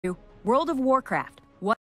World of Warcraft.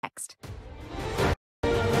 What next?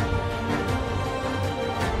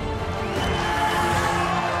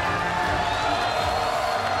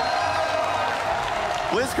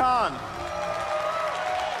 BlizzCon.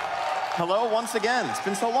 Hello once again. It's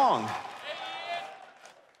been so long.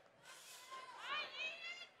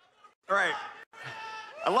 All right.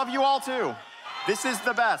 I love you all too. This is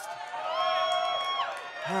the best.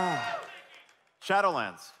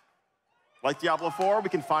 Shadowlands. Like Diablo 4, we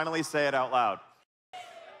can finally say it out loud.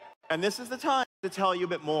 And this is the time to tell you a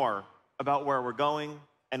bit more about where we're going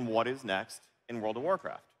and what is next in World of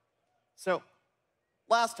Warcraft. So,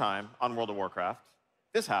 last time on World of Warcraft,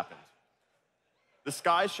 this happened. The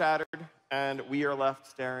sky shattered, and we are left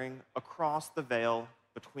staring across the veil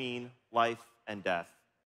between life and death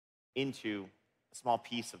into a small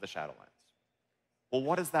piece of the Shadowlands. Well,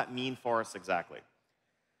 what does that mean for us exactly?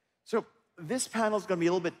 So, this panel is going to be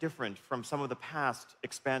a little bit different from some of the past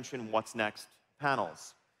expansion What's Next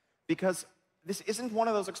panels, because this isn't one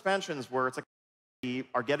of those expansions where it's like we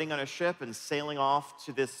are getting on a ship and sailing off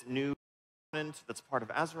to this new continent that's part of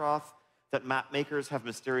Azeroth that map makers have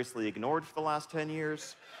mysteriously ignored for the last 10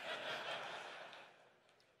 years.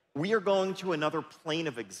 We are going to another plane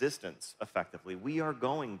of existence, effectively. We are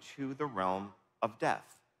going to the realm of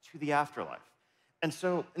death, to the afterlife. And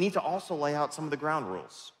so I need to also lay out some of the ground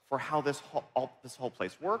rules for how this whole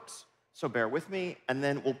place works, so bear with me, and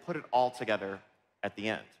then we'll put it all together at the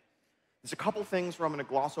end. There's a couple things where I'm going to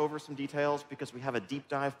gloss over some details because we have a deep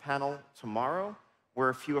dive panel tomorrow where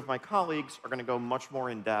a few of my colleagues are going to go much more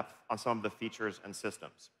in depth on some of the features and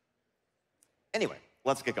systems. Anyway,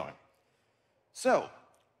 let's get going. So,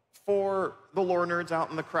 for the lore nerds out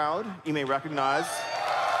in the crowd, you may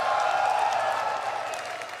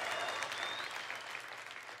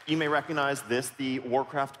recognize this, the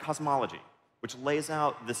Warcraft cosmology, which lays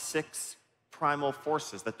out the 6 primal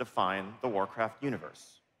forces that define the Warcraft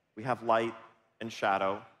universe. We have light and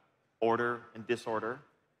shadow, order and disorder,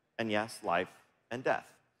 and yes, life and death.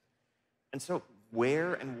 And so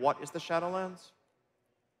where and what is the Shadowlands?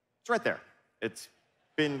 It's right there. It's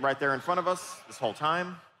been right there in front of us this whole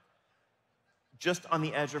time, just on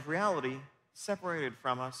the edge of reality, separated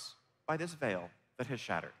from us by this veil that has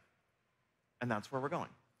shattered. And that's where we're going.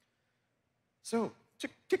 So to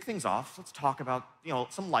kick things off, let's talk about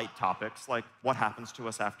some light topics like what happens to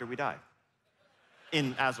us after we die.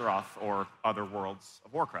 In Azeroth or other worlds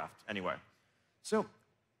of Warcraft, anyway. So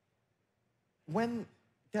when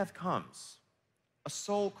death comes, a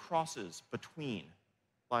soul crosses between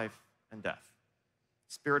life and death.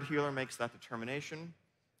 Spirit Healer makes that determination,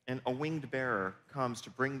 and a winged bearer comes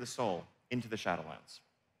to bring the soul into the Shadowlands.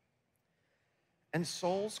 And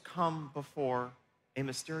souls come before a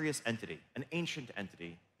mysterious entity, an ancient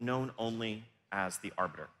entity known only as the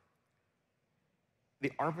Arbiter.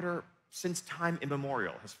 The Arbiter, since time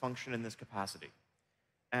immemorial, has functioned in this capacity.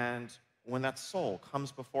 And when that soul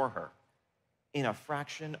comes before her, in a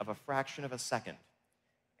fraction of a second,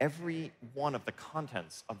 every one of the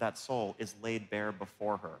contents of that soul is laid bare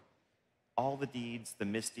before her. All the deeds, the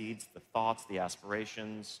misdeeds, the thoughts, the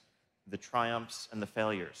aspirations, the triumphs, and the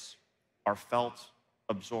failures are felt,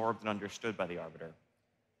 absorbed, and understood by the Arbiter.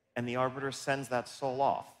 And the Arbiter sends that soul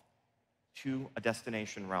off to a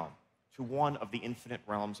destination realm, to one of the infinite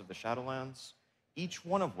realms of the Shadowlands, each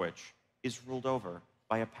one of which is ruled over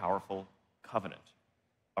by a powerful covenant,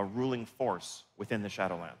 a ruling force within the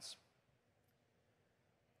Shadowlands.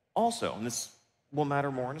 Also, and this will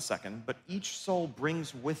matter more in a second, but each soul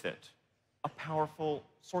brings with it a powerful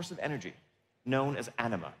source of energy known as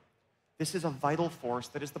anima. This is a vital force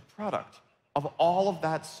that is the product of all of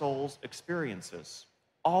that soul's experiences,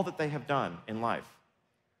 all that they have done in life.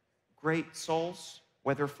 Great souls,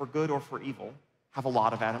 whether for good or for evil, have a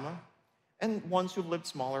lot of anima, and ones who've lived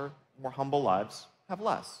smaller, more humble lives have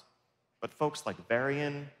less. But folks like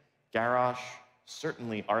Varian, Garrosh,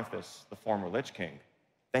 certainly Arthas, the former Lich King,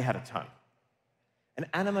 they had a ton. And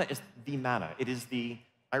anima is the mana. It is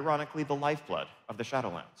ironically, the lifeblood of the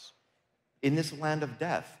Shadowlands. In this land of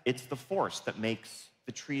death, it's the force that makes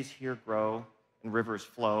the trees here grow and rivers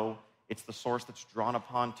flow. It's the source that's drawn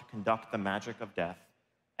upon to conduct the magic of death,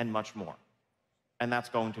 and much more. And that's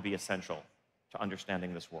going to be essential to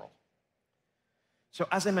understanding this world. So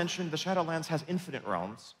as I mentioned, the Shadowlands has infinite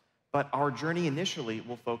realms, but our journey initially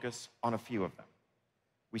will focus on a few of them.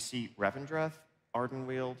 We see Revendreth,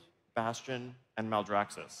 Ardenweald, Bastion, and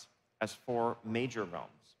Maldraxxus as 4 major realms.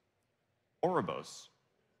 Oribos,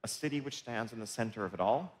 a city which stands in the center of it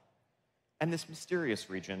all, and this mysterious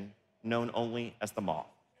region known only as the Maw.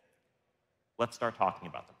 Let's start talking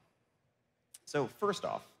about them. So first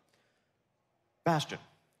off, Bastion.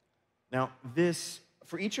 Now, this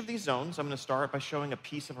For each of these zones, I'm going to start by showing a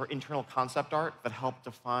piece of our internal concept art that helped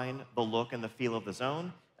define the look and the feel of the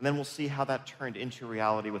zone, and then we'll see how that turned into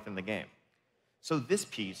reality within the game. So this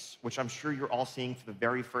piece, which I'm sure you're all seeing for the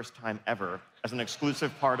very first time ever as an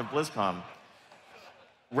exclusive part of BlizzCon,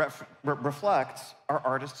 reflects our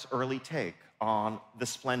artist's early take on the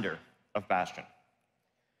splendor of Bastion.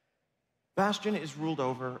 Bastion is ruled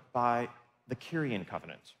over by the Kyrian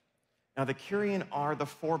Covenant. Now, the Kyrian are the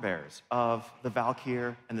forebears of the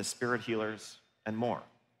Valkyr and the Spirit Healers and more.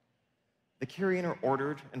 The Kyrian are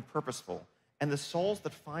ordered and purposeful, and the souls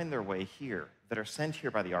that find their way here, that are sent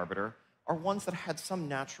here by the Arbiter, are ones that had some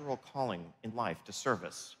natural calling in life to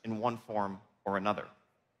service in one form or another.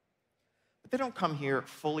 But they don't come here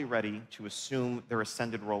fully ready to assume their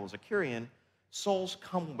ascended role as a Kyrian. Souls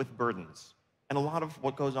come with burdens, and a lot of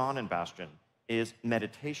what goes on in Bastion is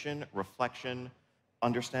meditation, reflection,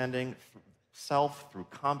 understanding self through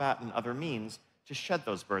combat and other means to shed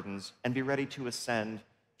those burdens and be ready to ascend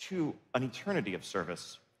to an eternity of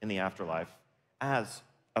service in the afterlife as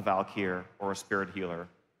a Valkyr or a Spirit Healer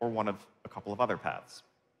or one of a couple of other paths.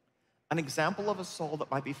 An example of a soul that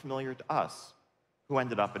might be familiar to us who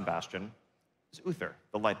ended up in Bastion is Uther,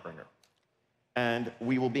 the Lightbringer. And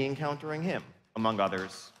we will be encountering him, among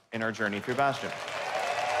others, in our journey through Bastion.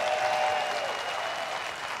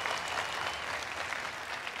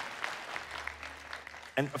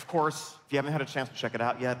 And of course, if you haven't had a chance to check it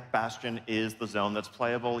out yet, Bastion is the zone that's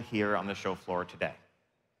playable here on the show floor today.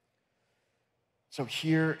 So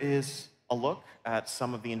here is a look at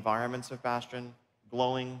some of the environments of Bastion,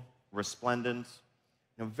 glowing, resplendent,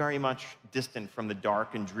 very much distant from the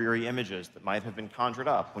dark and dreary images that might have been conjured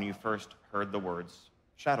up when you first heard the words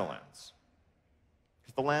Shadowlands.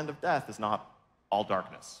 Because the land of death is not all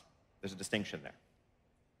darkness. There's a distinction there.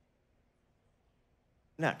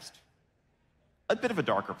 Next, a bit of a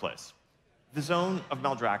darker place, the zone of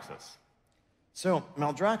Maldraxxus. So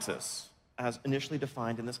Maldraxxus, as initially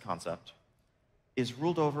defined in this concept, is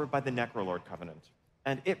ruled over by the Necrolord Covenant,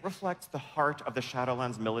 and it reflects the heart of the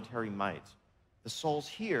Shadowlands' military might. The souls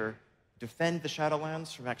here defend the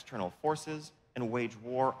Shadowlands from external forces and wage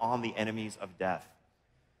war on the enemies of death.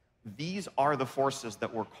 These are the forces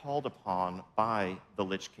that were called upon by the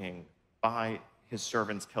Lich King, by his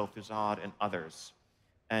servants Kel'Thuzad and others,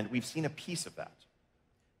 and we've seen a piece of that.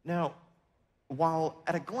 Now, while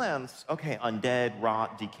at a glance, okay, undead,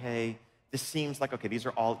 rot, decay, this seems like, okay, these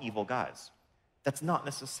are all evil guys. That's not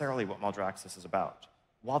necessarily what Maldraxxus is about.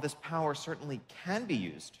 While this power certainly can be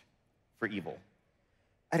used for evil,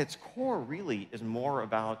 at its core really is more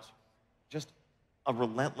about just a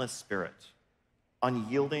relentless spirit,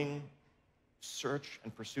 unyielding search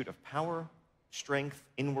and pursuit of power, strength,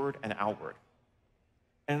 inward and outward.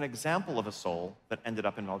 And an example of a soul that ended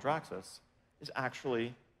up in Maldraxxus is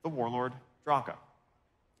actually the warlord Draka,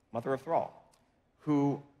 Mother of Thrall,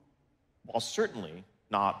 who, while certainly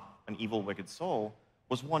not an evil, wicked soul,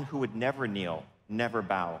 was one who would never kneel, never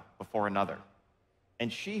bow before another.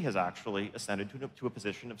 And she has actually ascended to a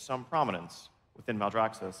position of some prominence within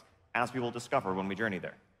Maldraxxus, as we will discover when we journey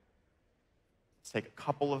there. Let's take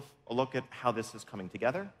a look at how this is coming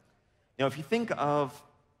together. Now, if you think of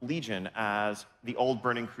Legion as the old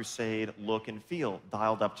Burning Crusade look and feel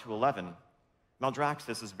dialed up to 11,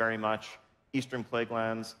 Maldraxxus is very much Eastern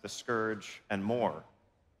Plaguelands, the Scourge, and more,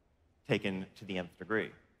 taken to the nth degree.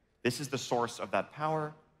 This is the source of that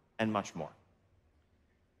power, and much more.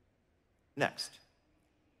 Next,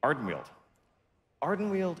 Ardenweald.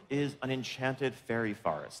 Ardenweald is an enchanted fairy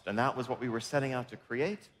forest, and that was what we were setting out to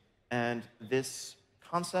create, and this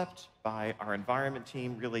concept by our environment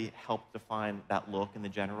team really helped define that look and the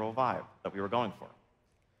general vibe that we were going for.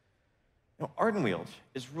 Now, Ardenweald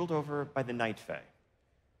is ruled over by the Night Fae,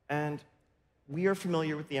 and we are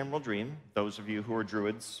familiar with the Emerald Dream, those of you who are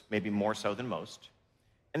druids, maybe more so than most.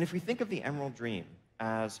 And if we think of the Emerald Dream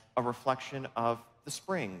as a reflection of the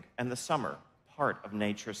spring and the summer, part of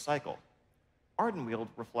nature's cycle, Ardenweald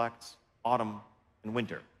reflects autumn and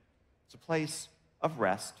winter. It's a place of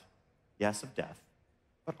rest, yes, of death,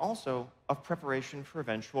 but also of preparation for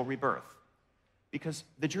eventual rebirth. Because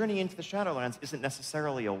the journey into the Shadowlands isn't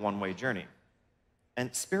necessarily a one-way journey.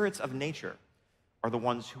 And spirits of nature are the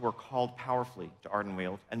ones who are called powerfully to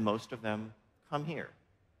Ardenweald, and most of them come here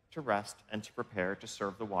to rest and to prepare to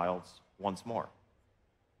serve the wilds once more.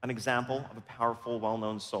 An example of a powerful,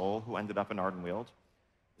 well-known soul who ended up in Ardenweald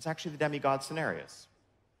is actually the demigod Cenarius.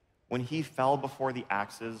 When he fell before the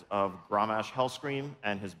axes of Grommash Hellscream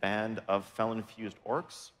and his band of fel-infused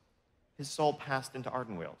orcs, his soul passed into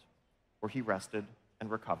Ardenweald, where he rested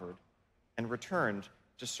and recovered and returned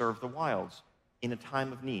to serve the wilds in a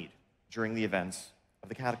time of need during the events of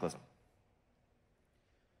the Cataclysm.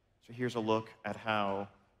 So here's a look at how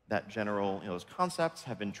that general, those concepts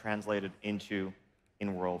have been translated into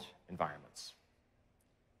in-world environments.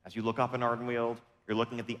 As you look up in Ardenweald, you're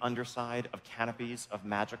looking at the underside of canopies of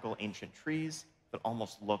magical ancient trees that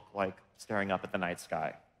almost look like staring up at the night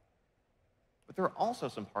sky. But there are also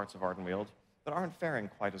some parts of Ardenweald that aren't faring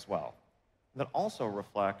quite as well, that also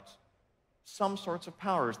reflect some sorts of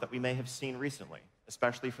powers that we may have seen recently,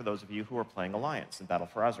 especially for those of you who are playing Alliance in Battle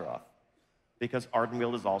for Azeroth, because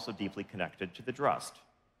Ardenweald is also deeply connected to the Drust,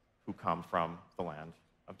 who come from the Land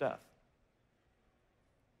of Death.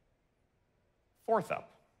 Fourth up,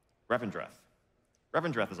 Revendreth.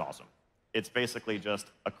 Revendreth is awesome. It's basically just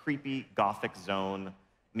a creepy Gothic zone,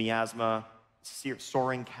 miasma,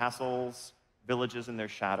 soaring castles, villages in their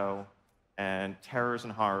shadow, and terrors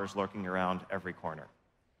and horrors lurking around every corner.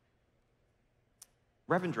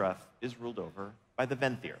 Revendreth is ruled over by the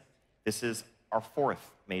Venthyr. This is our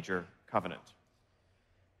fourth major covenant.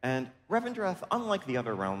 And Revendreth, unlike the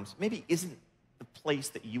other realms, maybe isn't the place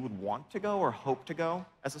that you would want to go or hope to go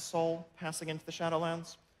as a soul passing into the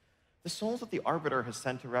Shadowlands. The souls that the Arbiter has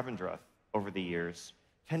sent to Revendreth over the years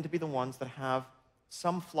tend to be the ones that have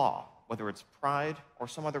some flaw, whether it's pride or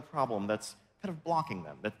some other problem that's kind of blocking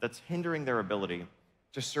them, that's hindering their ability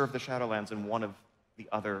to serve the Shadowlands in one of the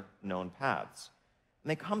other known paths.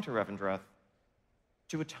 And they come to Revendreth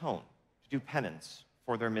to atone, to do penance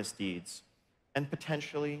for their misdeeds, and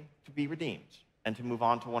potentially to be redeemed, and to move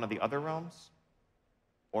on to one of the other realms,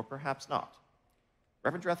 or perhaps not.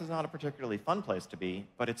 Revendreth is not a particularly fun place to be,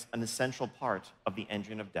 but it's an essential part of the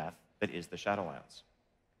engine of death that is the Shadowlands.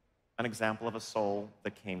 An example of a soul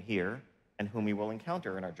that came here, and whom we will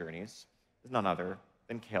encounter in our journeys, is none other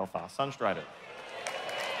than Kael'thas Sunstrider.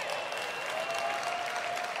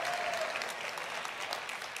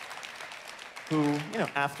 Who,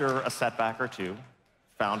 after a setback or two,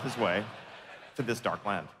 found his way to this dark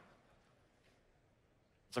land.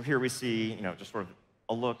 So here we see, just sort of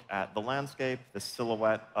a look at the landscape, the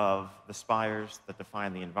silhouette of the spires that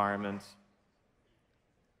define the environment.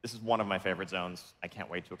 This is one of my favorite zones. I can't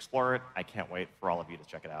wait to explore it. I can't wait for all of you to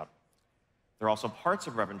check it out. There are also parts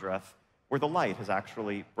of Revendreth where the light has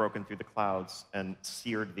actually broken through the clouds and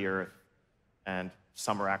seared the earth, and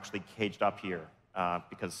some are actually caged up here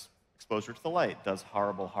because exposure to the light does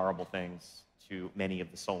horrible, horrible things to many of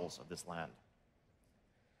the souls of this land.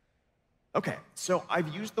 Okay, so I've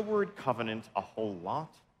used the word covenant a whole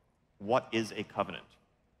lot. What is a covenant?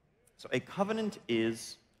 So a covenant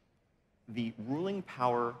is the ruling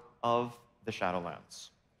power of the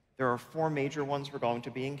Shadowlands. There are four major ones we're going to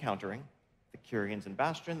be encountering: the Kyrians in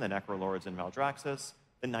Bastion, the Necrolords in Maldraxxus,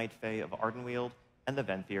 the Night Fae of Ardenweald, and the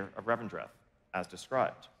Venthyr of Revendreth, as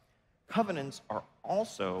described. Covenants are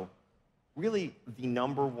also really the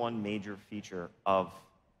 #1 major feature of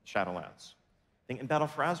Shadowlands. In Battle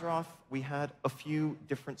for Azeroth, we had a few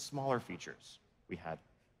different smaller features. We had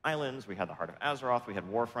islands, we had the Heart of Azeroth, we had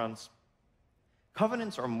warfronts.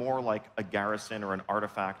 Covenants are more like a garrison or an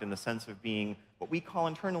artifact in the sense of being what we call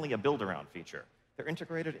internally a build-around feature. They're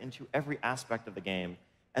integrated into every aspect of the game,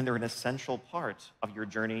 and they're an essential part of your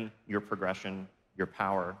journey, your progression, your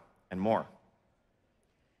power, and more.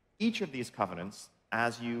 Each of these covenants,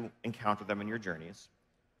 as you encounter them in your journeys,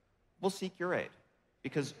 will seek your aid,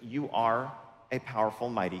 because you are a powerful,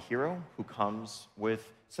 mighty hero who comes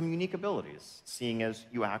with some unique abilities, seeing as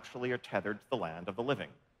you actually are tethered to the land of the living,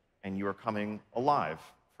 and you are coming alive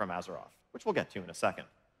from Azeroth, which we'll get to in a second.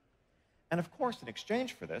 And of course, in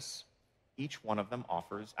exchange for this, each one of them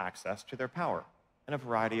offers access to their power and a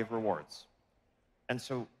variety of rewards. And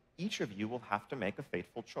so each of you will have to make a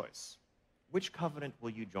fateful choice. Which covenant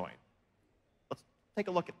will you join? Let's take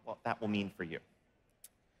a look at what that will mean for you.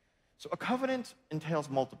 So a covenant entails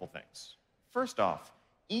multiple things. First off,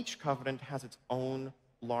 each covenant has its own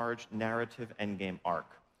large narrative endgame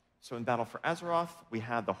arc. So in Battle for Azeroth, we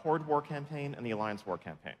had the Horde War campaign and the Alliance War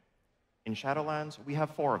campaign. In Shadowlands, we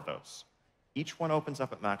have 4 of those. Each one opens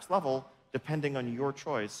up at max level, depending on your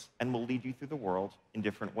choice, and will lead you through the world in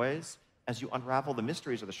different ways as you unravel the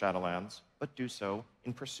mysteries of the Shadowlands, but do so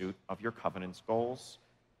in pursuit of your covenant's goals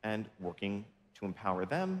and working to empower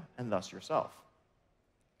them and thus yourself.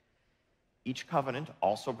 Each covenant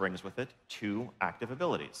also brings with it 2 active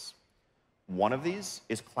abilities. One of these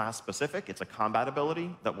is class-specific. It's a combat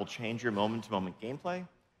ability that will change your moment-to-moment gameplay.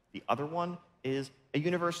 The other one is a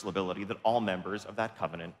universal ability that all members of that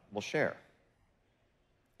covenant will share.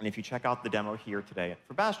 And if you check out the demo here today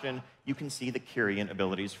for Bastion, you can see the Kyrian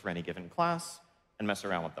abilities for any given class and mess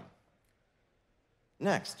around with them.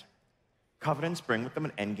 Next, covenants bring with them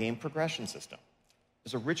an endgame progression system.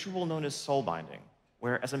 There's a ritual known as soul binding,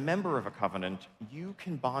 where as a member of a covenant, you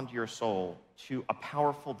can bond your soul to a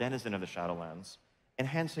powerful denizen of the Shadowlands,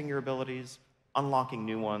 enhancing your abilities, unlocking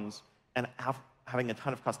new ones, and having a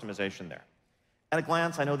ton of customization there. At a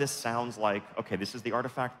glance, I know this sounds like, okay, this is the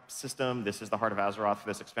artifact system, this is the Heart of Azeroth for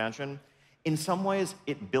this expansion. In some ways,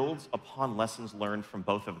 it builds upon lessons learned from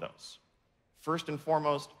both of those. First and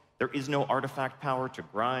foremost, there is no artifact power to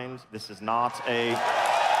grind. This is not a...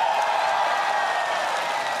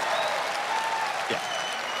 Yeah.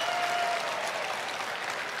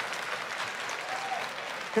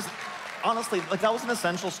 Because honestly, like, that was an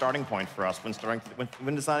essential starting point for us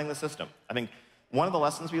when designing the system. I think one of the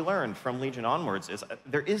lessons we learned from Legion onwards is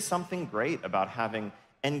there is something great about having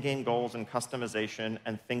endgame goals and customization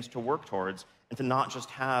and things to work towards, and to not just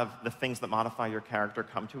have the things that modify your character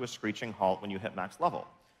come to a screeching halt when you hit max level.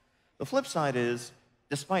 The flip side is,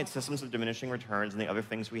 despite systems of diminishing returns and the other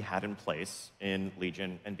things we had in place in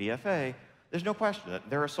Legion and BFA, there's no question that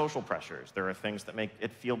there are social pressures. There are things that make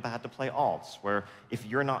it feel bad to play alts, where if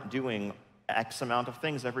you're not doing X amount of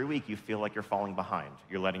things every week, you feel like you're falling behind.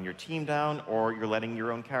 You're letting your team down, or you're letting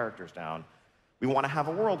your own characters down. We want to have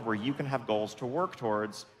a world where you can have goals to work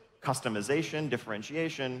towards, customization,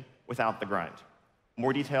 differentiation, without the grind.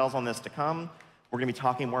 More details on this to come. We're going to be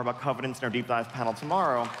talking more about covenants in our deep dive panel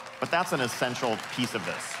tomorrow, but that's an essential piece of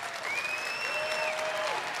this.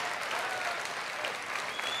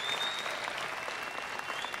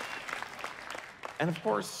 And of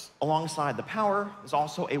course, alongside the power, there's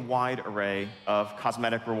also a wide array of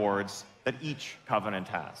cosmetic rewards that each covenant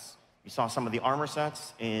has. You saw some of the armor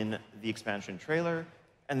sets in the expansion trailer,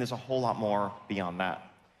 and there's a whole lot more beyond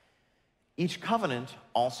that. Each covenant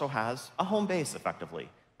also has a home base, effectively,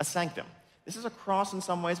 a sanctum. This is a cross in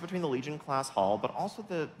some ways between the Legion class hall, but also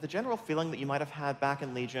the general feeling that you might have had back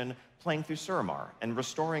in Legion playing through Suramar and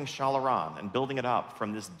restoring Shalaran and building it up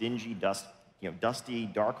from this dingy, dusty,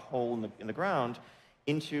 dark hole in the ground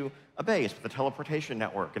into a base with a teleportation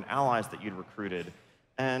network and allies that you'd recruited.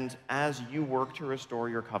 And as you work to restore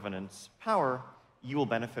your Covenant's power, you will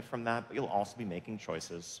benefit from that, but you'll also be making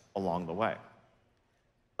choices along the way.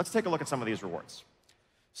 Let's take a look at some of these rewards.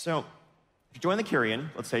 So, if you join the Kyrian,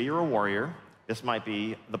 let's say you're a warrior, this might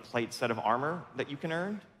be the plate set of armor that you can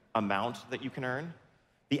earn, a mount that you can earn,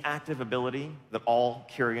 the active ability that all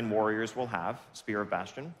Kyrian warriors will have, Spear of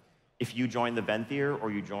Bastion. If you joined the Venthyr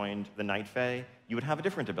or you joined the Night Fae, you would have a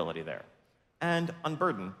different ability there. And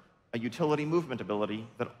Unburden, a utility movement ability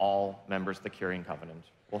that all members of the Kyrian Covenant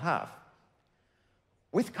will have.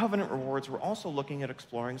 With Covenant rewards, we're also looking at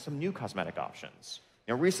exploring some new cosmetic options.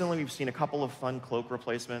 Recently we've seen a couple of fun cloak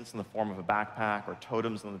replacements in the form of a backpack or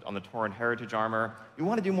totems on the Tauren Heritage armor. We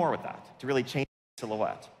want to do more with that, to really change the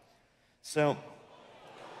silhouette. So,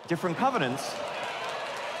 different Covenants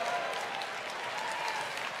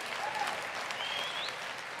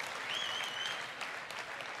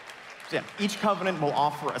each Covenant will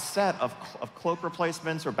offer a set of cloak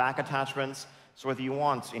replacements or back attachments. So whether you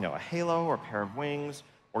want, a halo or a pair of wings,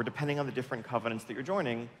 or depending on the different Covenants that you're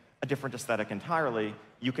joining, a different aesthetic entirely,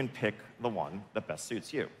 you can pick the one that best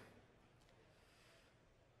suits you.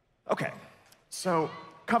 Okay, so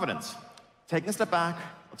Covenants. Taking a step back,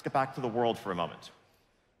 let's get back to the world for a moment.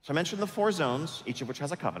 So I mentioned the 4 zones, each of which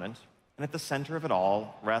has a Covenant, and at the center of it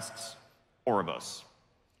all rests Oribos.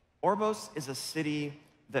 Oribos is a city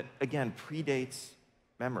that, again, predates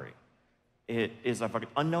memory. It is of an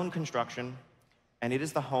unknown construction, and it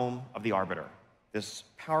is the home of the Arbiter, this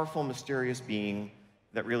powerful, mysterious being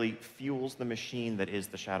that really fuels the machine that is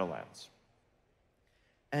the Shadowlands.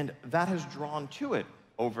 And that has drawn to it,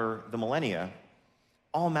 over the millennia,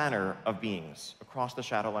 all manner of beings across the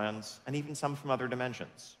Shadowlands, and even some from other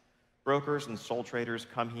dimensions. Brokers and soul traders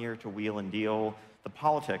come here to wheel and deal. The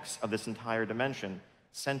politics of this entire dimension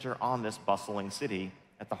center on this bustling city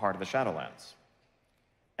at the heart of the Shadowlands.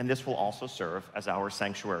 And this will also serve as our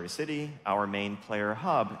sanctuary city, our main player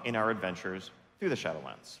hub in our adventures through the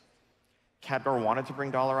Shadowlands. Khadgar wanted to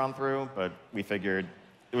bring Dalaran through, but we figured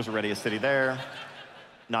there was already a city there,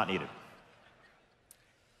 not needed.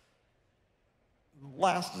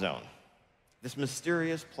 Last zone, this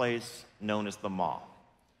mysterious place known as the Maw.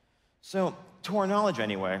 So, to our knowledge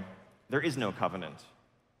anyway, there is no Covenant.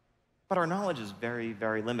 But our knowledge is very,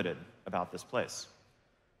 very limited about this place.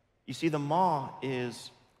 You see, the Maw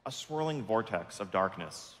is a swirling vortex of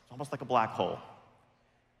darkness, almost like a black hole.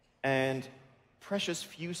 And precious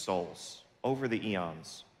few souls over the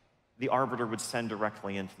eons, the Arbiter would send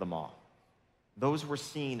directly into the Maw. Those were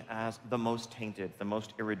seen as the most tainted, the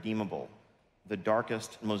most irredeemable, the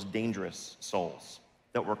darkest, most dangerous souls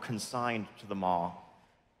that were consigned to the Maw,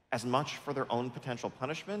 as much for their own potential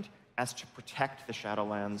punishment as to protect the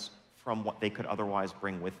Shadowlands from what they could otherwise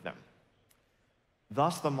bring with them.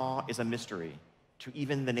 Thus, the Maw is a mystery to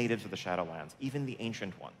even the natives of the Shadowlands, even the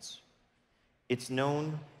ancient ones. It's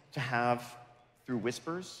known to have, through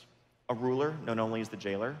whispers, a ruler known only as the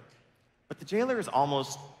Jailer, but the Jailer is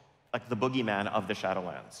almost like the boogeyman of the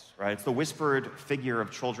Shadowlands, right? It's the whispered figure of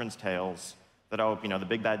children's tales that, oh, you know, the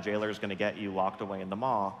big bad Jailer is going to get you locked away in the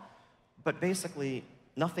Maw. But basically,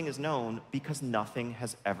 nothing is known because nothing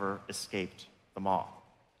has ever escaped the Maw.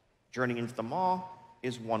 Journeying into the Maw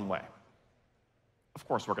is one way. Of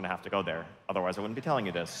course, we're going to have to go there. Otherwise, I wouldn't be telling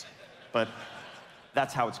you this. But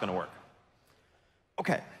that's how it's going to work.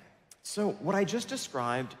 OK, so what I just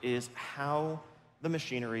described is how the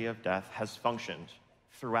machinery of death has functioned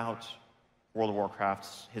throughout World of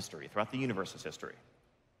Warcraft's history, throughout the universe's history.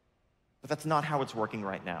 But that's not how it's working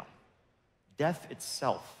right now. Death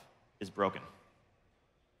itself is broken.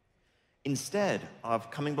 Instead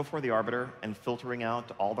of coming before the Arbiter and filtering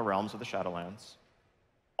out all the realms of the Shadowlands,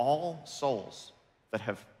 all souls that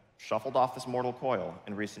have shuffled off this mortal coil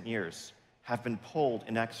in recent years have been pulled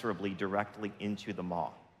inexorably directly into the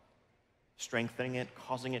Maw, strengthening it,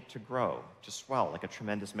 causing it to grow, to swell like a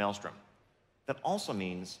tremendous maelstrom. That also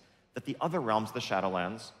means that the other realms of the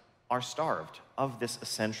Shadowlands are starved of this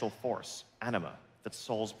essential force, anima, that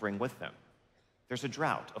souls bring with them. There's a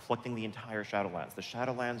drought afflicting the entire Shadowlands. The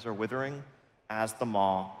Shadowlands are withering as the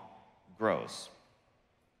Maw grows.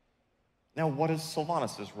 Now, what is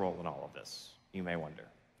Sylvanas' role in all of this, you may wonder?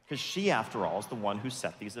 Because she, after all, is the one who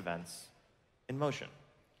set these events in motion.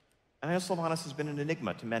 And I know Sylvanas has been an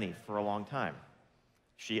enigma to many for a long time.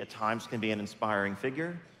 She, at times, can be an inspiring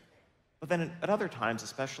figure, but then at other times,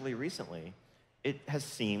 especially recently, it has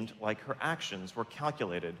seemed like her actions were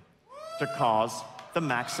calculated to cause the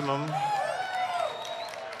maximum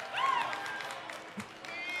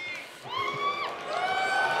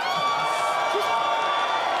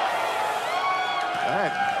All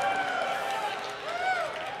right.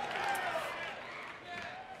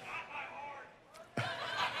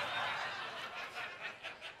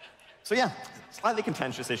 So yeah, slightly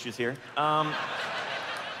contentious issues here.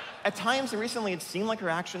 At times, and recently, it seemed like her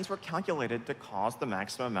actions were calculated to cause the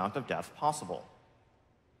maximum amount of death possible.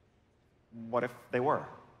 What if they were?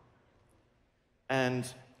 And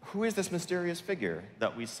who is this mysterious figure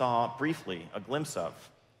that we saw briefly a glimpse of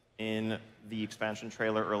in the expansion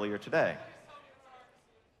trailer earlier today?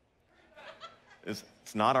 It's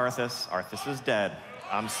not Arthas. Arthas is dead.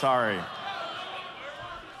 I'm sorry.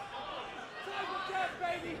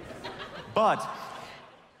 But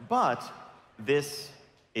this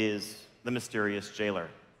is the mysterious Jailer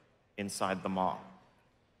inside the Maw.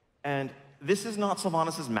 And this is not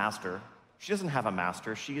Sylvanas' master. She doesn't have a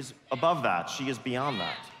master. She is above that. She is beyond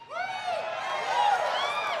that.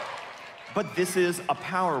 But this is a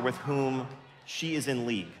power with whom she is in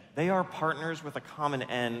league. They are partners with a common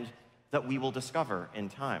end that we will discover in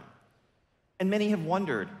time. And many have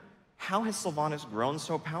wondered, how has Sylvanas grown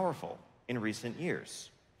so powerful in recent years?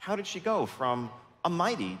 How did she go from a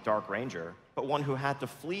mighty Dark Ranger, but one who had to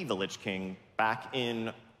flee the Lich King back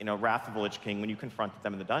in Wrath of the Lich King when you confronted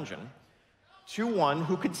them in the dungeon, to one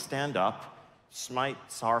who could stand up, smite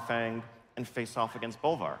Saurfang, and face off against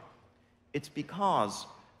Bolvar? It's because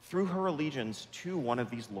through her allegiance to one of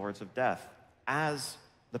these Lords of Death, as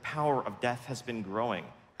the power of death has been growing,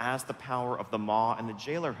 as the power of the Maw and the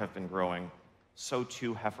Jailer have been growing, so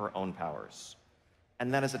too have her own powers.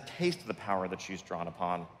 And that is a taste of the power that she's drawn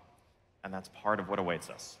upon, and that's part of what awaits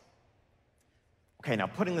us. Okay, now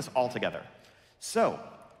putting this all together. So,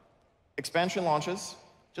 expansion launches.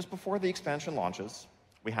 Just before the expansion launches,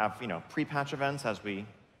 we have pre-patch events, as we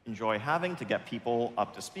enjoy having, to get people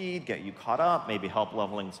up to speed, get you caught up, maybe help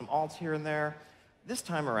leveling some alts here and there. This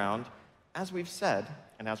time around, as we've said,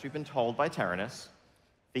 and as we've been told by Taranis,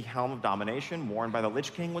 the Helm of Domination worn by the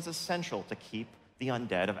Lich King was essential to keep the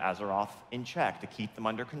undead of Azeroth in check, to keep them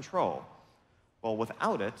under control. Well,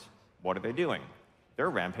 without it, what are they doing? They're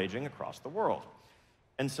rampaging across the world.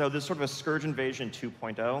 And so there's sort of a Scourge Invasion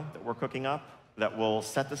 2.0 that we're cooking up that will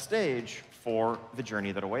set the stage for the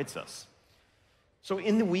journey that awaits us. So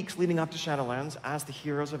in the weeks leading up to Shadowlands, as the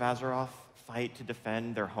heroes of Azeroth fight to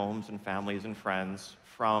defend their homes and families and friends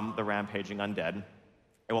from the rampaging undead,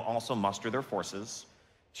 they will also muster their forces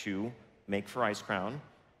to make for Icecrown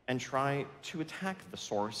and try to attack the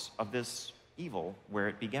source of this evil where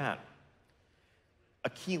it began. A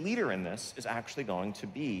key leader in this is actually going to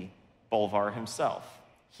be Bolvar himself.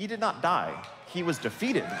 He did not die. He was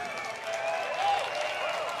defeated.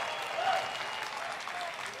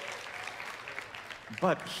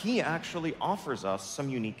 But he actually offers us some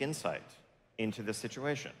unique insight into this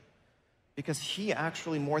situation, because he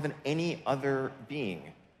actually, more than any other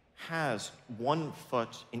being, has one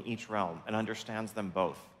foot in each realm and understands them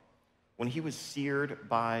both. When he was seared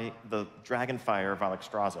by the dragon fire of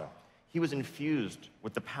Alexstrasza, he was infused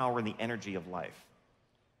with the power and the energy of life.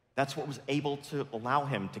 That's what was able to allow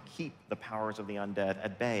him to keep the powers of the undead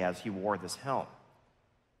at bay as he wore this helm.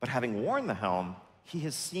 But having worn the helm, he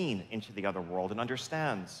has seen into the other world and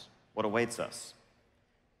understands what awaits us.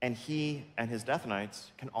 And he and his Death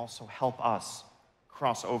Knights can also help us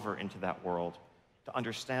cross over into that world to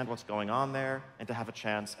understand what's going on there and to have a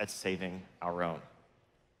chance at saving our own.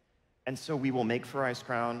 And so we will make for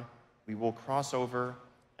Icecrown, we will cross over,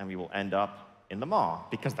 and we will end up in the Maw,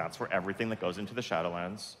 because that's where everything that goes into the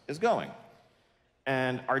Shadowlands is going.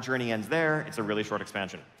 And our journey ends there. It's a really short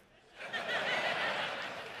expansion.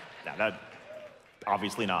 Now, that,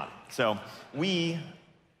 obviously not. So we,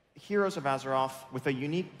 heroes of Azeroth, with a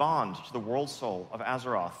unique bond to the world soul of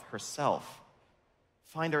Azeroth herself,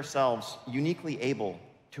 find ourselves uniquely able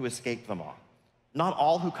to escape the Maw. Not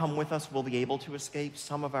all who come with us will be able to escape.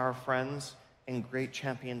 Some of our friends and great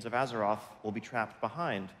champions of Azeroth will be trapped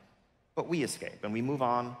behind. But we escape, and we move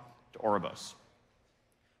on to Oribos,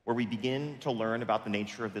 where we begin to learn about the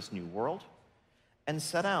nature of this new world and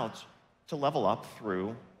set out to level up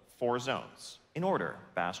through 4 zones, in order: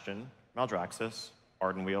 Bastion, Maldraxxus,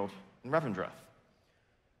 Ardenweald, and Revendreth.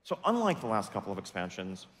 So unlike the last couple of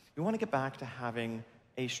expansions, we want to get back to having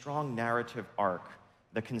a strong narrative arc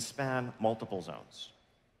that can span multiple zones.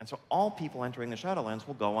 And so all people entering the Shadowlands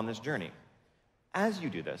will go on this journey. As you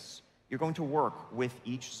do this, you're going to work with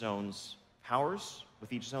each zone's powers,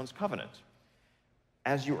 with each zone's covenant.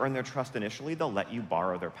 As you earn their trust initially, they'll let you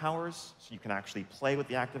borrow their powers, so you can actually play with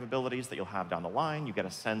the active abilities that you'll have down the line. You get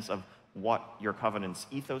a sense of what your covenant's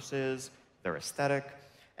ethos is, their aesthetic.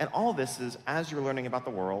 And all this is, as you're learning about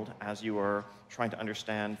the world, as you are trying to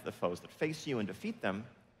understand the foes that face you and defeat them,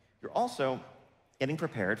 you're also getting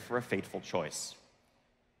prepared for a fateful choice.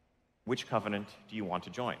 Which covenant do you want to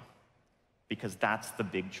join? Because that's the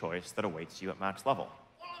big choice that awaits you at max level.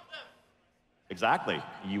 One of them. Exactly.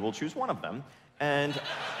 You will choose one of them. And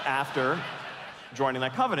after joining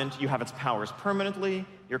that covenant, you have its powers permanently,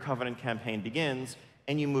 your covenant campaign begins,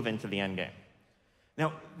 and you move into the endgame.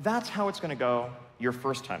 Now, that's how it's going to go your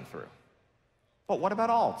first time through. But what about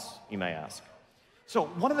alts, you may ask? So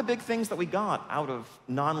one of the big things that we got out of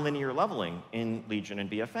non-linear leveling in Legion and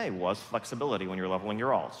BFA was flexibility when you're leveling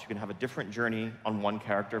your alts. You can have a different journey on one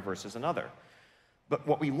character versus another. But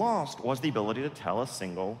what we lost was the ability to tell a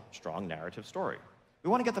single, strong narrative story. We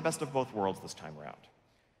want to get the best of both worlds this time around.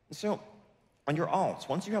 And so on your alts,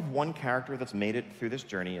 once you have one character that's made it through this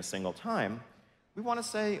journey a single time, we want to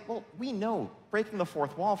say, well, we know, breaking the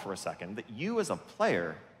fourth wall for a second, that you as a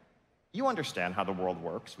player, you understand how the world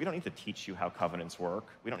works. We don't need to teach you how covenants work.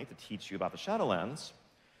 We don't need to teach you about the Shadowlands.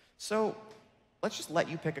 So let's just let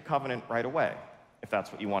you pick a covenant right away, if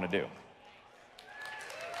that's what you want to do.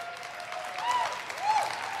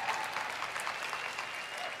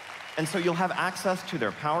 And so you'll have access to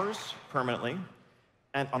their powers permanently.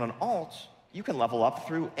 And on an alt, you can level up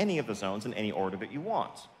through any of the zones in any order that you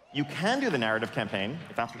want. You can do the narrative campaign,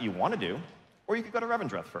 if that's what you want to do, or you could go to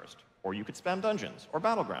Revendreth first. Or you could spam dungeons, or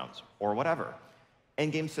battlegrounds, or whatever.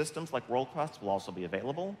 Endgame systems like world quests will also be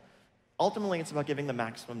available. Ultimately, it's about giving the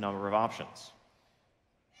maximum number of options.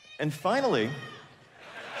 And finally,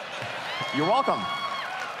 you're welcome.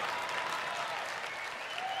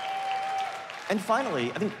 And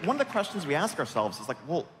finally, I think one of the questions we ask ourselves is like,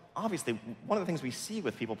 well, obviously, one of the things we see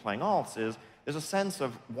with people playing alts is there's a sense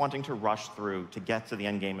of wanting to rush through to get to the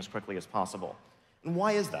endgame as quickly as possible. And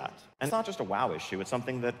why is that? And it's not just a WoW issue, it's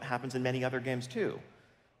something that happens in many other games too.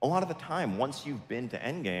 A lot of the time, once you've been to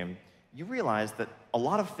endgame, you realize that a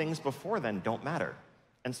lot of things before then don't matter.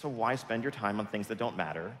 And so why spend your time on things that don't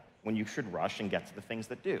matter when you should rush and get to the things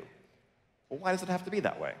that do? Well, why does it have to be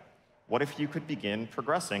that way? What if you could begin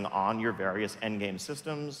progressing on your various endgame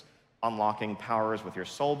systems, unlocking powers with your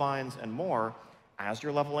soulbinds and more as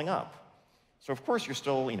you're leveling up? So of course you're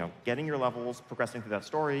still, getting your levels, progressing through that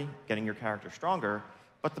story, getting your character stronger,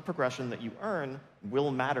 but the progression that you earn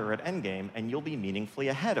will matter at endgame, and you'll be meaningfully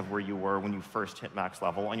ahead of where you were when you first hit max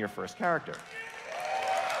level on your first character.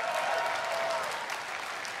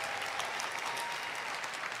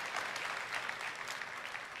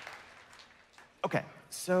 Okay,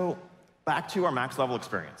 so back to our max level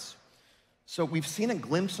experience. So we've seen a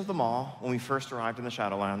glimpse of the Maw when we first arrived in the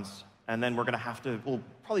Shadowlands, and then we'll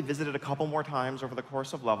probably visit it a couple more times over the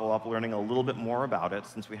course of level up, learning a little bit more about it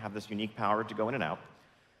since we have this unique power to go in and out.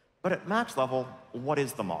 But at max level, what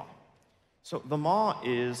is the Maw? So the Maw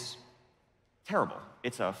is terrible.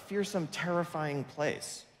 It's a fearsome, terrifying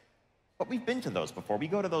place. But we've been to those before. We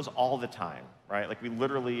go to those all the time, right? Like we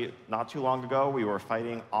literally, not too long ago, we were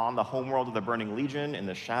fighting on the homeworld of the Burning Legion in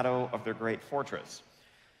the shadow of their great fortress.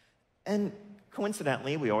 And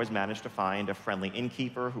coincidentally, we always manage to find a friendly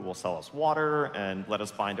innkeeper who will sell us water and let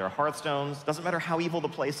us bind our hearthstones. Doesn't matter how evil the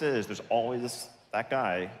place is, there's always that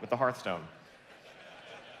guy with the hearthstone.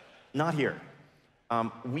 Not here.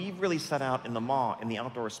 We really set out in the Maw, in the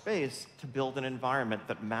outdoor space, to build an environment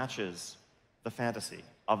that matches the fantasy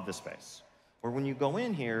of the space. Where when you go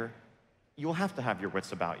in here, you'll have to have your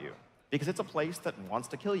wits about you, because it's a place that wants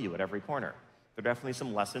to kill you at every corner. There are definitely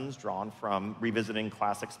some lessons drawn from revisiting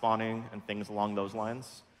classic spawning and things along those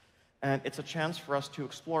lines. And it's a chance for us to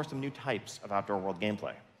explore some new types of outdoor world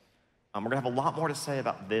gameplay. We're going to have a lot more to say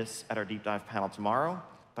about this at our deep dive panel tomorrow,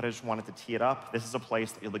 but I just wanted to tee it up. This is a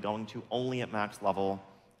place that you'll be going to only at max level,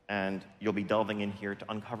 and you'll be delving in here to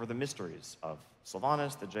uncover the mysteries of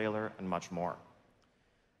Sylvanas, the Jailer, and much more.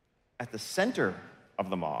 At the center of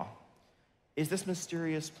the Maw is this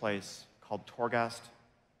mysterious place called Torghast,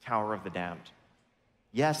 Tower of the Damned.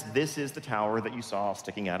 Yes, this is the tower that you saw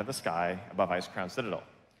sticking out of the sky above Icecrown Citadel.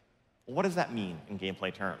 What does that mean in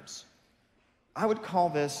gameplay terms? I would call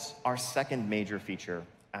this our second major feature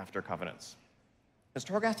after Covenants. Because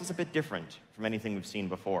Torghast is a bit different from anything we've seen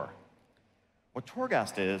before. What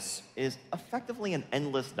Torghast is effectively an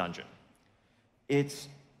endless dungeon. It's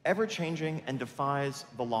ever-changing and defies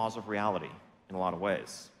the laws of reality in a lot of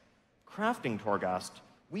ways. Crafting Torghast,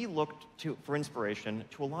 we looked for inspiration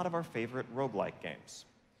to a lot of our favorite roguelike games.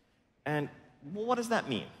 And well, what does that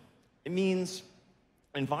mean? It means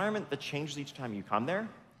an environment that changes each time you come there.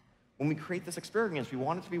 When we create this experience, we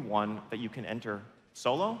want it to be one that you can enter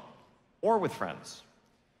solo or with friends.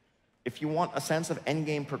 If you want a sense of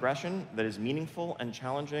endgame progression that is meaningful and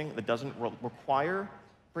challenging, that doesn't require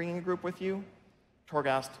bringing a group with you,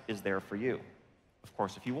 Torghast is there for you. Of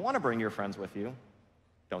course, if you want to bring your friends with you,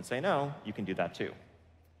 don't say no, you can do that too.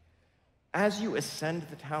 As you ascend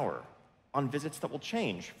the tower on visits that will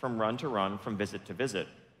change from run to run, from visit to visit,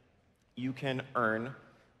 you can earn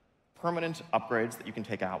permanent upgrades that you can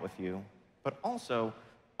take out with you, but also,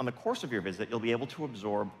 on the course of your visit, you'll be able to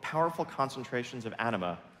absorb powerful concentrations of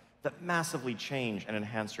anima that massively change and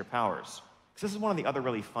enhance your powers. Because this is one of the other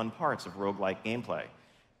really fun parts of roguelike gameplay.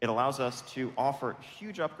 It allows us to offer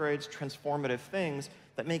huge upgrades, transformative things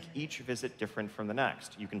that make each visit different from the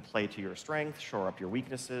next. You can play to your strength, shore up your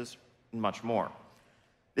weaknesses, and much more.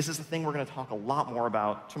 This is the thing we're going to talk a lot more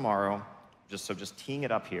about tomorrow, just teeing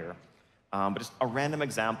it up here. But just a random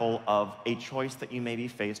example of a choice that you may be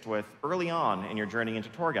faced with early on in your journey into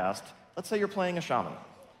Torghast. Let's say you're playing a shaman.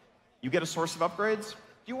 You get a source of upgrades.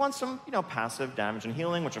 You want some, passive damage and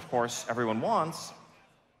healing, which of course everyone wants,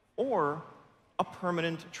 or a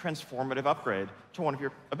permanent transformative upgrade to one of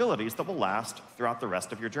your abilities that will last throughout the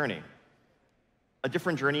rest of your journey. A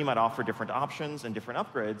different journey might offer different options and different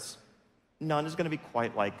upgrades. None is going to be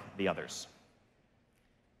quite like the others.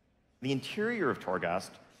 The interior of Torghast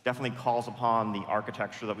definitely calls upon the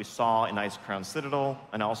architecture that we saw in Icecrown Citadel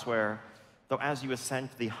and elsewhere, though as you ascend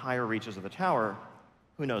to the higher reaches of the tower,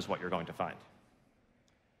 who knows what you're going to find.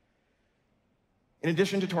 In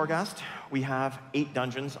addition to Torghast, we have 8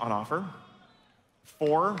 dungeons on offer,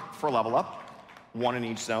 4 for level up, 1 in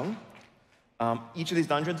each zone. Each of these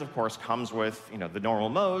dungeons, of course, comes with the normal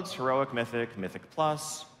modes, Heroic, Mythic, Mythic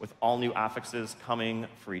Plus, with all new affixes coming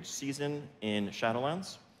for each season in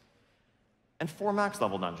Shadowlands, and 4 max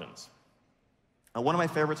level dungeons. One of my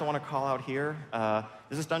favorites I want to call out here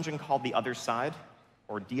is this dungeon called The Other Side,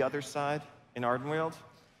 or The Other Side in Ardenweald,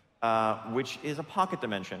 which is a pocket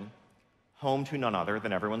dimension, home to none other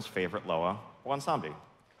than everyone's favorite Loa, Wansambi.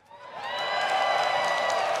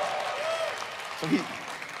 So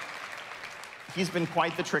he's been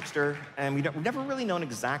quite the trickster, and we've never really known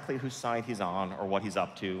exactly whose side he's on or what he's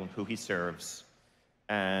up to, who he serves.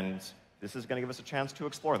 And this is going to give us a chance to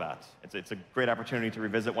explore that. It's a great opportunity to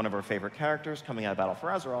revisit one of our favorite characters coming out of Battle for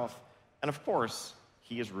Azeroth, and of course,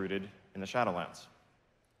 he is rooted in the Shadowlands.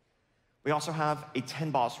 We also have a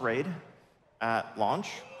 10-boss raid at launch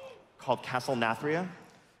called Castle Nathria.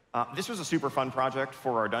 This was a super fun project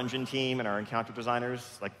for our dungeon team and our encounter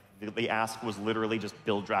designers. Like, the ask was literally just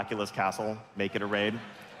build Dracula's castle, make it a raid.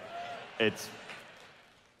 It's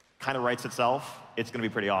kind of writes itself. It's going to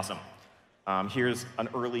be pretty awesome. Here's an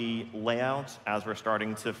early layout as we're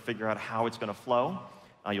starting to figure out how it's going to flow.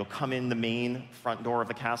 You'll come in the main front door of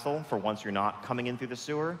the castle for once you're not coming in through the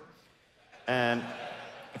sewer. And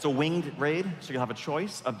it's a winged raid, so you'll have a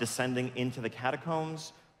choice of descending into the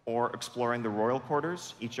catacombs or exploring the royal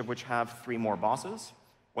quarters, each of which have 3 more bosses.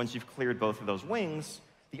 Once you've cleared both of those wings,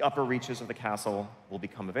 the upper reaches of the castle will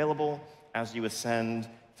become available as you ascend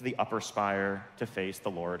to the upper spire to face the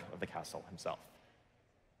lord of the castle himself.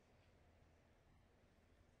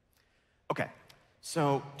 OK,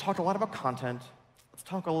 so talked a lot about content. Let's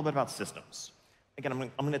talk a little bit about systems. Again, I'm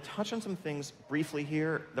going to touch on some things briefly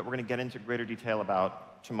here that we're going to get into greater detail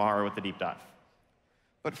about tomorrow with the deep dive.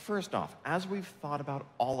 But first off, as we've thought about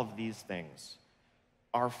all of these things,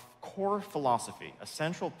 our core philosophy, a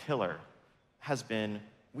central pillar, has been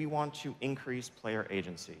we want to increase player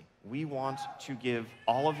agency. We want to give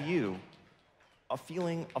all of you a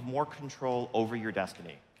feeling of more control over your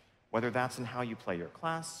destiny, whether that's in how you play your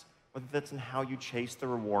class, whether that's in how you chase the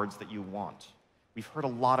rewards that you want. We've heard a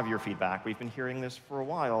lot of your feedback. We've been hearing this for a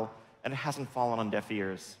while, and it hasn't fallen on deaf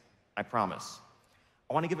ears, I promise.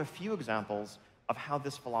 I want to give a few examples of how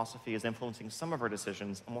this philosophy is influencing some of our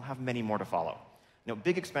decisions, and we'll have many more to follow. You know,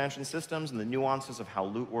 big expansion systems and the nuances of how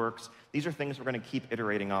loot works, these are things we're going to keep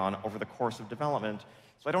iterating on over the course of development,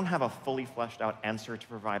 so I don't have a fully fleshed out answer to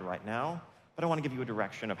provide right now, but I want to give you a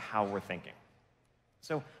direction of how we're thinking.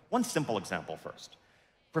 So one simple example first.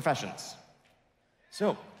 Professions.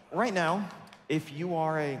 So right now, if you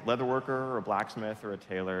are a leatherworker or a blacksmith or a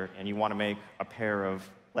tailor and you want to make a pair of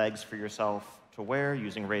legs for yourself to wear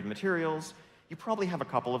using raid materials, you probably have a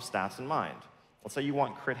couple of stats in mind. Let's say you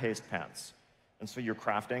want crit haste pants. And so you're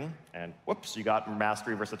crafting, and whoops, you got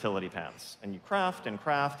mastery versatility pants. And you craft and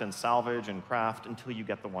craft and salvage and craft until you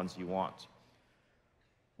get the ones you want.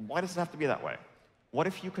 Why does it have to be that way? What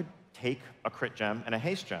if you could take a crit gem and a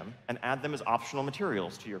haste gem and add them as optional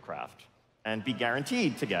materials to your craft and be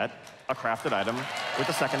guaranteed to get a crafted item with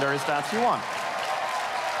the secondary stats you want?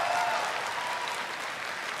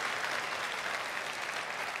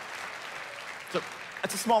 So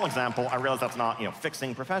that's a small example. I realize that's not,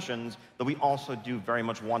 fixing professions, but we also do very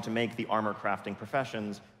much want to make the armor crafting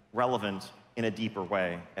professions relevant in a deeper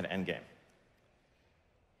way at endgame.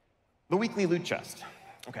 The weekly loot chest.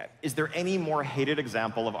 OK, is there any more hated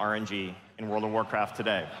example of RNG in World of Warcraft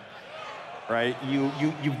today? Right?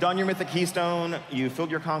 You've done your Mythic Keystone, you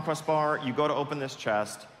filled your Conquest bar, you go to open this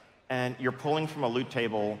chest, and you're pulling from a loot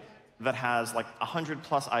table that has like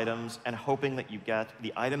 100+ items and hoping that you get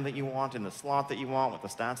the item that you want in the slot that you want with the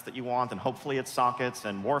stats that you want, and hopefully it's sockets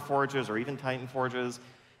and Warforges or even Titan Forges,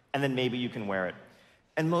 and then maybe you can wear it.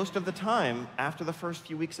 And most of the time, after the first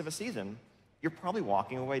few weeks of a season, you're probably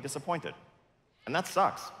walking away disappointed. And that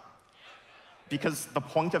sucks. Because the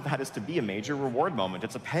point of that is to be a major reward moment.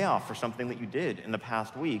 It's a payoff for something that you did in the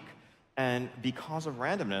past week. And because of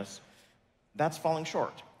randomness, that's falling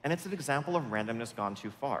short. And it's an example of randomness gone too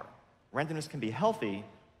far. Randomness can be healthy,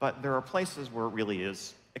 but there are places where it really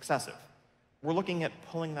is excessive. We're looking at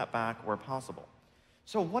pulling that back where possible.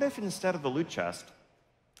 So what if instead of the loot chest,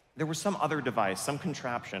 there was some other device, some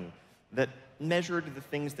contraption that measured the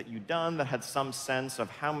things that you'd done, that had some sense of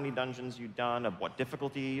how many dungeons you'd done, of what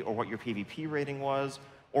difficulty, or what your PvP rating was,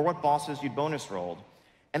 or what bosses you'd bonus rolled.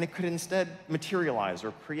 And it could instead materialize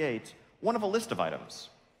or create one of a list of items.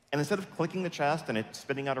 And instead of clicking the chest and it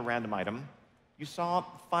spitting out a random item, you saw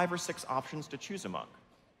 5 or 6 options to choose among.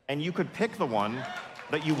 And you could pick the one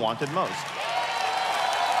that you wanted most.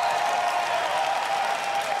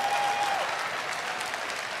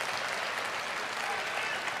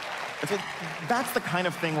 So that's the kind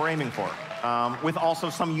of thing we're aiming for, with also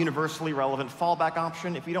some universally relevant fallback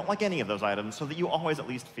option if you don't like any of those items, so that you always at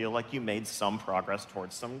least feel like you made some progress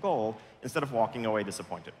towards some goal instead of walking away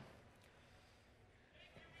disappointed.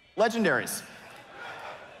 Legendaries.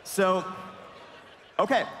 So,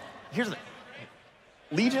 OK, here's the thing.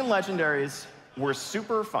 Legion legendaries were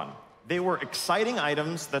super fun. They were exciting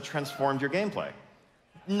items that transformed your gameplay.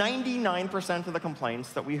 99% of the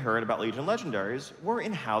complaints that we heard about Legion legendaries were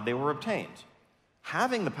in how they were obtained.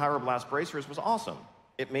 Having the Power Blast bracers was awesome.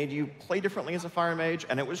 It made you play differently as a Fire Mage,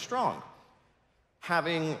 and it was strong.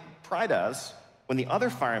 Having Prydas, when the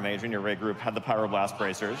other Fire Mage in your raid group had the Power Blast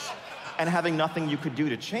bracers, and having nothing you could do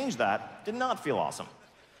to change that, did not feel awesome.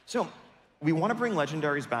 So we want to bring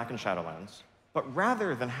legendaries back in Shadowlands, but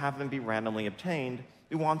rather than have them be randomly obtained,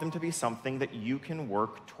 we want them to be something that you can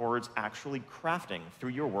work towards actually crafting through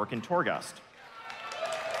your work in Torghast.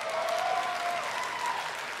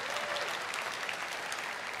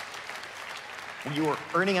 You are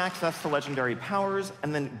earning access to legendary powers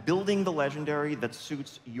and then building the legendary that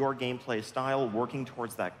suits your gameplay style, working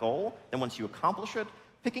towards that goal. And once you accomplish it,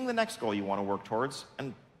 picking the next goal you want to work towards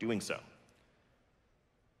and doing so.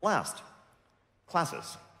 Last,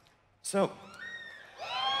 classes. So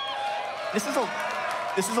this is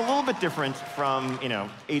a little bit different from,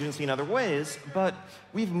 agency in other ways, but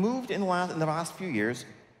we've moved in the last few years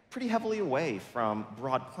pretty heavily away from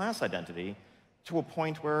broad class identity to a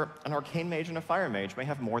point where an Arcane Mage and a Fire Mage may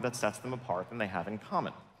have more that sets them apart than they have in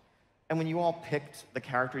common. And when you all picked the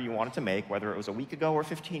character you wanted to make, whether it was a week ago or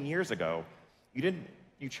 15 years ago,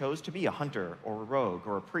 you chose to be a hunter or a rogue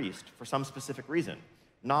or a priest for some specific reason,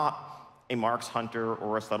 not a marks hunter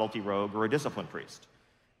or a subtlety rogue or a discipline priest.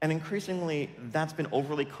 And increasingly, that's been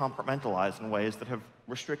overly compartmentalized in ways that have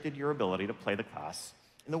restricted your ability to play the class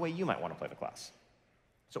in the way you might want to play the class.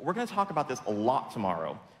 So we're going to talk about this a lot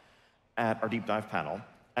tomorrow at our deep dive panel.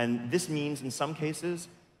 And this means, in some cases,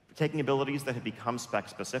 taking abilities that have become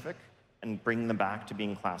spec-specific and bringing them back to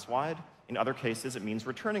being class-wide. In other cases, it means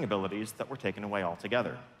returning abilities that were taken away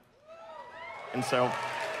altogether. And so,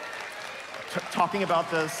 talking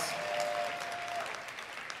about this,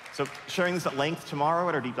 so sharing this at length tomorrow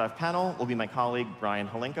at our deep dive panel will be my colleague, Brian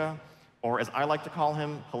Halinka, or as I like to call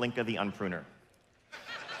him, Halinka the Unpruner.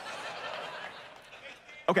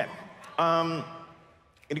 OK, I'm going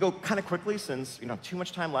to go kind of quickly since you don't have too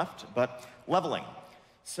much time left, but leveling.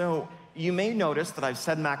 So you may notice that I've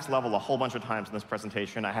said max level a whole bunch of times in this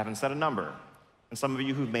presentation. I haven't said a number. And some of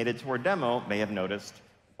you who've made it to our demo may have noticed,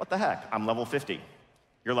 what the heck, I'm level 50.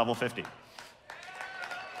 You're level 50.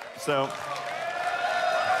 So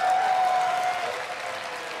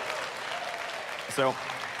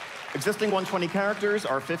existing 120 characters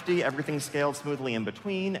are 50, everything's scaled smoothly in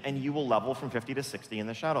between, and you will level from 50 to 60 in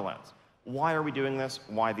the Shadowlands. Why are we doing this?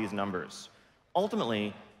 Why these numbers?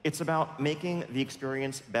 Ultimately, it's about making the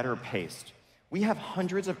experience better paced. We have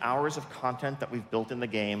hundreds of hours of content that we've built in the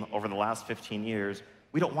game over the last 15 years.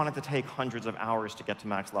 We don't want it to take hundreds of hours to get to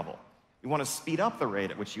max level. We want to speed up the rate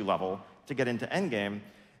at which you level to get into endgame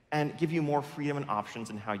and give you more freedom and options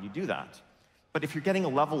in how you do that. But if you're getting a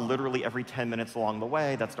level literally every 10 minutes along the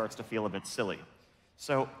way, that starts to feel a bit silly.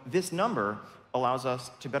 So this number allows us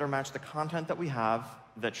to better match the content that we have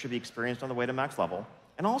that should be experienced on the way to max level,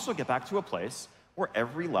 and also get back to a place where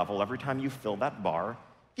every level, every time you fill that bar,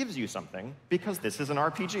 gives you something, because this is an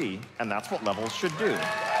RPG, and that's what levels should do.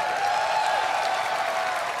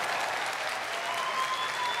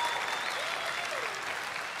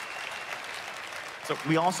 So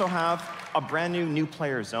we also have a brand new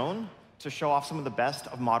player zone to show off some of the best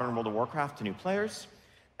of modern World of Warcraft to new players.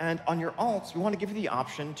 And on your alts, we want to give you the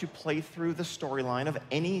option to play through the storyline of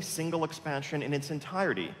any single expansion in its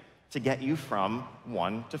entirety to get you from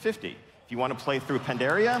 1 to 50. If you want to play through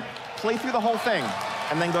Pandaria, play through the whole thing,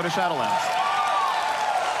 and then go to Shadowlands.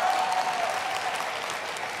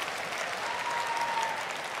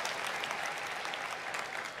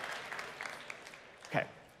 OK.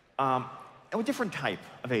 And a different type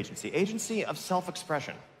of agency of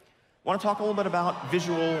self-expression. I want to talk a little bit about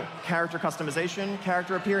visual character customization,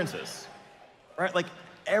 character appearances. Right? Like,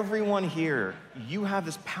 everyone here, you have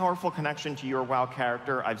this powerful connection to your WoW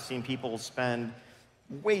character. I've seen people spend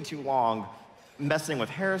way too long messing with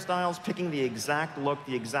hairstyles, picking the exact look,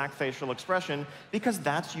 the exact facial expression, because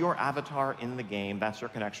that's your avatar in the game. That's your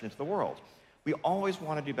connection to the world. We always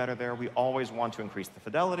want to do better there. We always want to increase the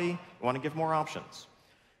fidelity. We want to give more options.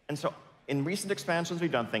 And so in recent expansions,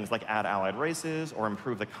 we've done things like add allied races or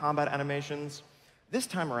improve the combat animations. This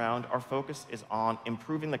time around, our focus is on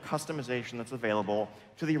improving the customization that's available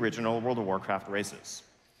to the original World of Warcraft races.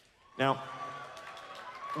 Now,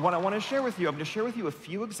 what I want to share with you, I'm going to share with you a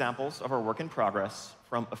few examples of our work in progress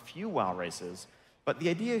from a few WoW races. But the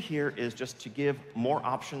idea here is just to give more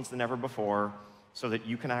options than ever before so that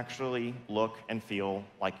you can actually look and feel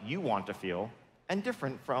like you want to feel and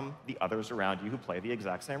different from the others around you who play the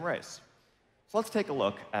exact same race. So let's take a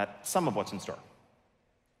look at some of what's in store.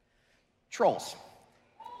 Trolls.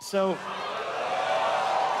 So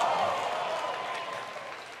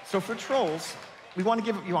for trolls, we want to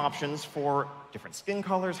give you options for different skin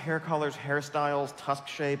colors, hairstyles, tusk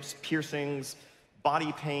shapes, piercings,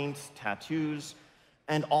 body paint, tattoos,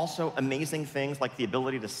 and also amazing things like the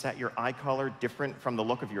ability to set your eye color different from the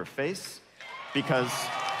look of your face. Because,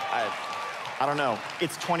 I don't know,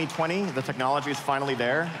 it's 2020, the technology is finally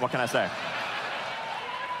there. What can I say?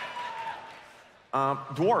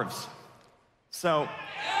 Dwarves. So,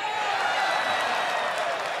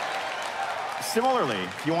 similarly,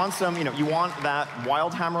 if you want some, you want that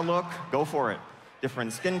Wildhammer look, go for it.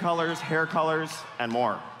 Different skin colors, hair colors, and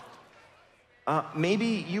more.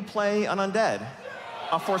 Maybe you play an undead,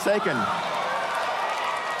 a Forsaken.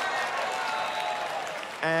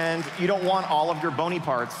 And you don't want all of your bony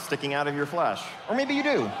parts sticking out of your flesh. Or maybe you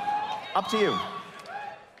do. Up to you.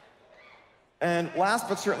 And last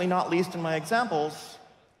but certainly not least in my examples,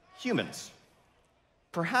 humans.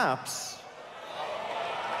 Perhaps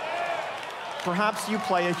you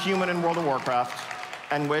play a human in World of Warcraft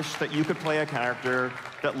and wish that you could play a character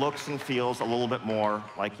that looks and feels a little bit more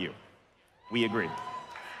like you. We agree.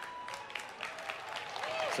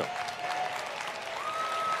 So,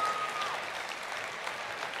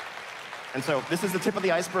 And so this is the tip of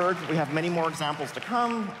the iceberg. We have many more examples to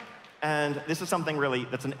come. And this is something really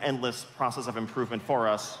that's an endless process of improvement for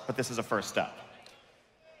us, but this is a first step.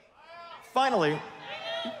 Finally,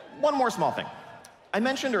 one more small thing. I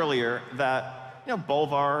mentioned earlier that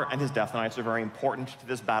Bolvar and his Death Knights are very important to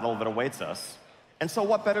this battle that awaits us. And so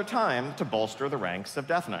what better time to bolster the ranks of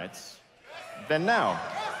Death Knights than now?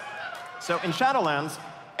 So in Shadowlands,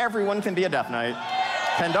 everyone can be a Death Knight.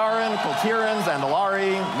 Pandaren, Kultiran,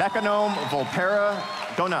 Zandalari, Mechanome, Volpera,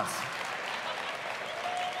 go nuts.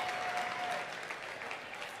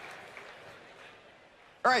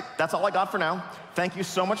 All right, that's all I got for now. Thank you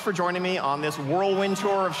so much for joining me on this whirlwind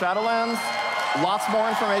tour of Shadowlands. Lots more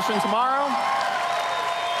information tomorrow.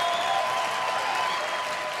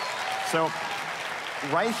 So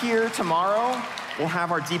right here tomorrow, we'll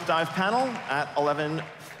have our deep dive panel at 11,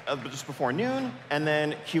 just before noon, and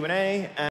then Q&A.